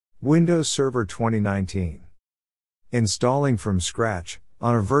Windows Server 2019. Installing from scratch,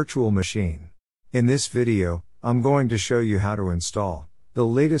 on a virtual machine. In this video, I'm going to show you how to install the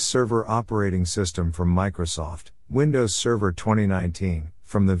latest server operating system from Microsoft, Windows Server 2019,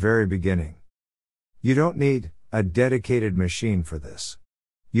 from the very beginning. You don't need a dedicated machine for this.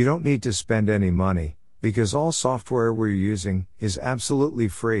 You don't need to spend any money, because all software we're using is absolutely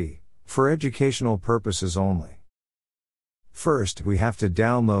free, for educational purposes only. First, we have to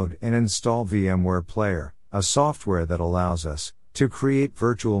download and install VMware Player, a software that allows us to create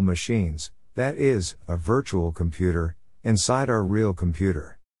virtual machines, that is, a virtual computer, inside our real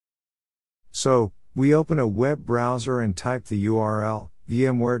computer. So, we open a web browser and type the URL,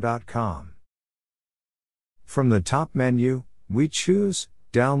 vmware.com. From the top menu, we choose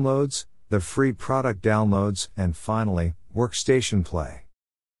Downloads, the free product downloads, and finally, Workstation Play.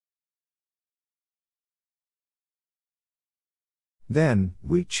 Then,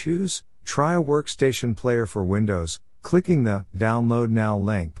 we choose Try a Workstation Player for Windows, clicking the Download Now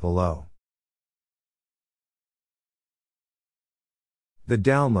link below. The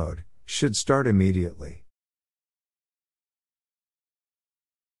download should start immediately.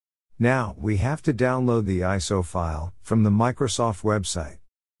 Now, we have to download the ISO file from the Microsoft website.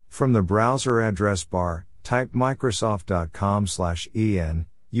 From the browser address bar, type microsoft.com/en,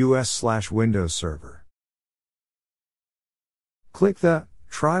 US/Windows Server. Click the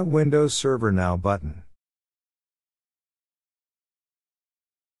Try Windows Server Now button.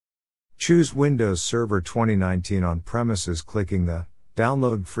 Choose Windows Server 2019 on premises, clicking the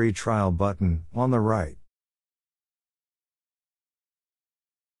Download Free Trial button on the right.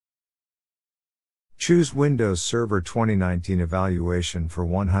 Choose Windows Server 2019 Evaluation for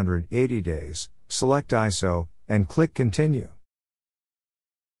 180 days, select ISO, and click Continue.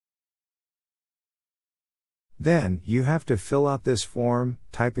 Then, you have to fill out this form,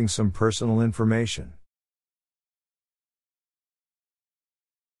 typing some personal information.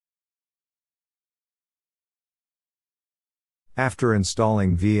 After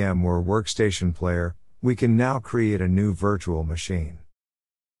installing VMware Workstation Player, we can now create a new virtual machine.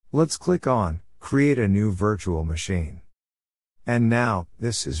 Let's click on Create a new virtual machine. And now,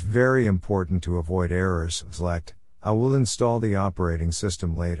 this is very important to avoid errors. Select I will install the operating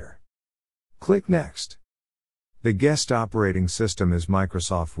system later. Click Next. The guest operating system is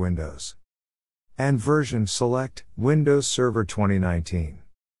Microsoft Windows. And version select Windows Server 2019.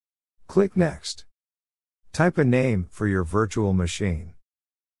 Click Next. Type a name for your virtual machine.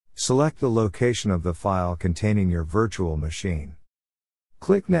 Select the location of the file containing your virtual machine.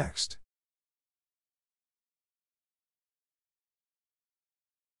 Click Next.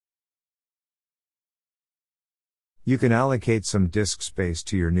 You can allocate some disk space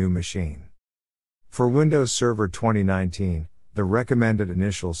to your new machine. For Windows Server 2019, the recommended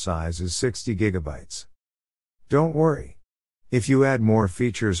initial size is 60 GB. Don't worry. If you add more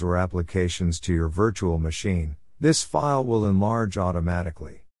features or applications to your virtual machine, this file will enlarge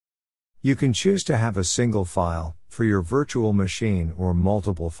automatically. You can choose to have a single file for your virtual machine or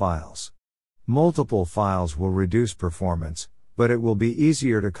multiple files. Multiple files will reduce performance, but it will be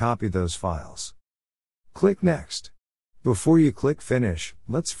easier to copy those files. Click Next. Before you click Finish,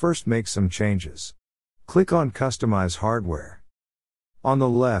 let's first make some changes. Click on Customize Hardware. On the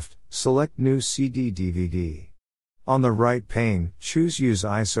left, select New CD/DVD. On the right pane, choose Use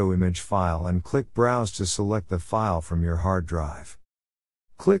ISO Image File and click Browse to select the file from your hard drive.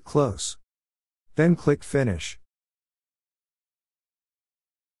 Click Close. Then click Finish.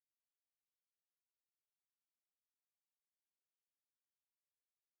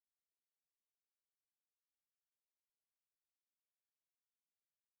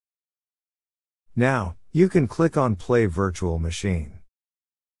 Now, you can click on Play Virtual Machine.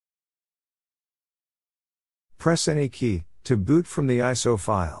 Press any key to boot from the ISO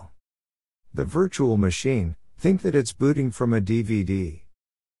file. The virtual machine, think that it's booting from a DVD.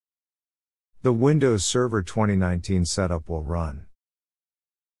 The Windows Server 2019 setup will run.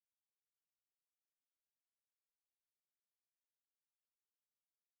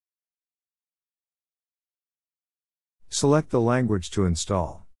 Select the language to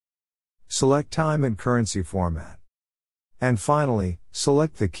install. Select time and currency format. And finally,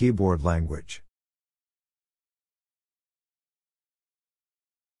 select the keyboard language.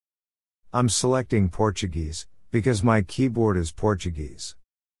 I'm selecting Portuguese, because my keyboard is Portuguese.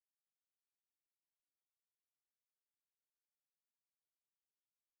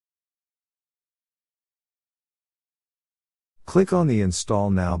 Click on the Install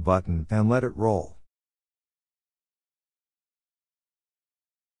Now button and let it roll.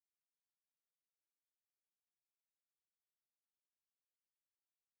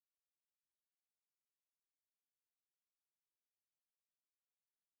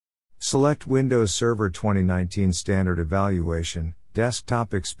 Select Windows Server 2019 Standard Evaluation,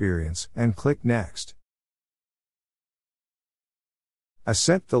 Desktop Experience, and click Next.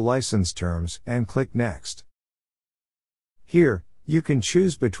 Accept the license terms, and click Next. Here, you can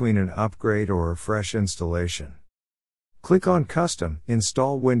choose between an upgrade or a fresh installation. Click on Custom,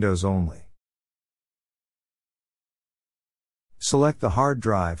 Install Windows Only. Select the hard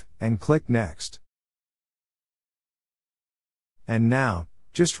drive, and click Next. And now,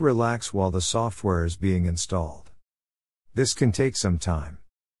 just relax while the software is being installed. This can take some time.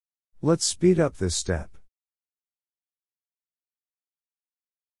 Let's speed up this step.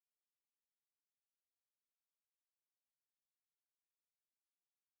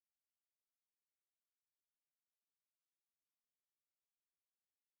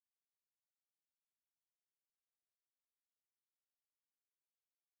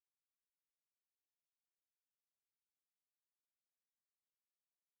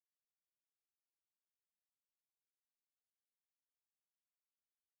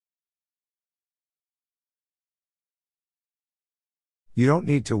 You don't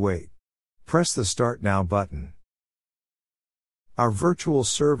need to wait. Press the Start Now button. Our virtual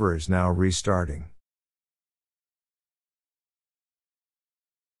server is now restarting.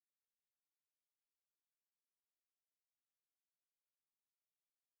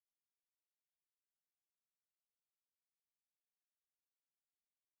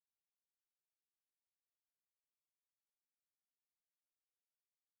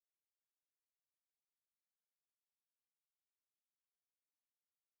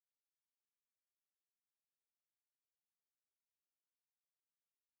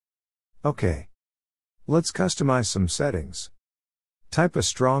 Okay. Let's customize some settings. Type a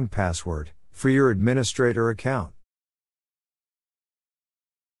strong password for your administrator account.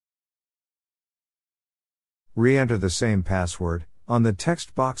 Re-enter the same password on the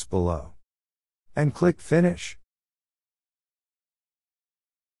text box below. And click Finish.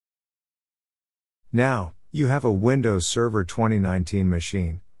 Now, you have a Windows Server 2019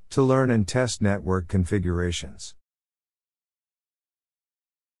 machine to learn and test network configurations.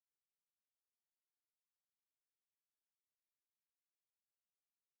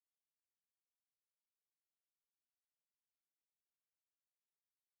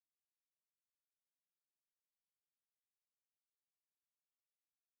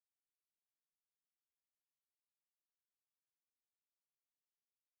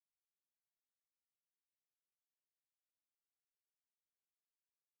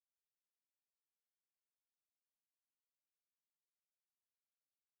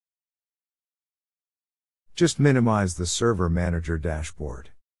 Just minimize the Server Manager dashboard.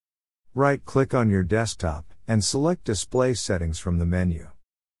 Right-click on your desktop, and select Display Settings from the menu.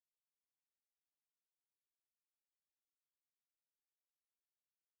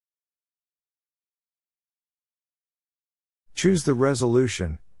 Choose the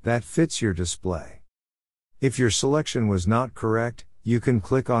resolution that fits your display. If your selection was not correct, you can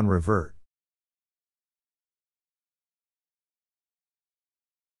click on Revert.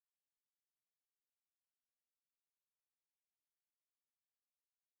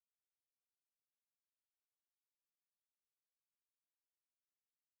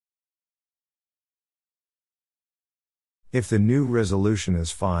 If the new resolution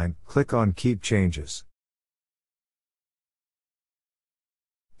is fine, click on Keep Changes.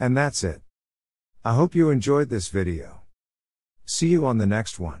 And that's it. I hope you enjoyed this video. See you on the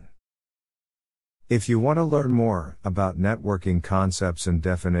next one. If you want to learn more about networking concepts and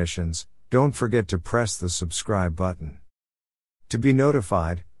definitions, don't forget to press the subscribe button. To be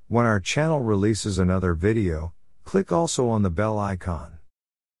notified when our channel releases another video, click also on the bell icon.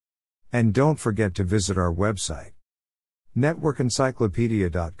 And don't forget to visit our website,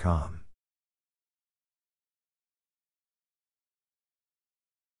 networkencyclopedia.com.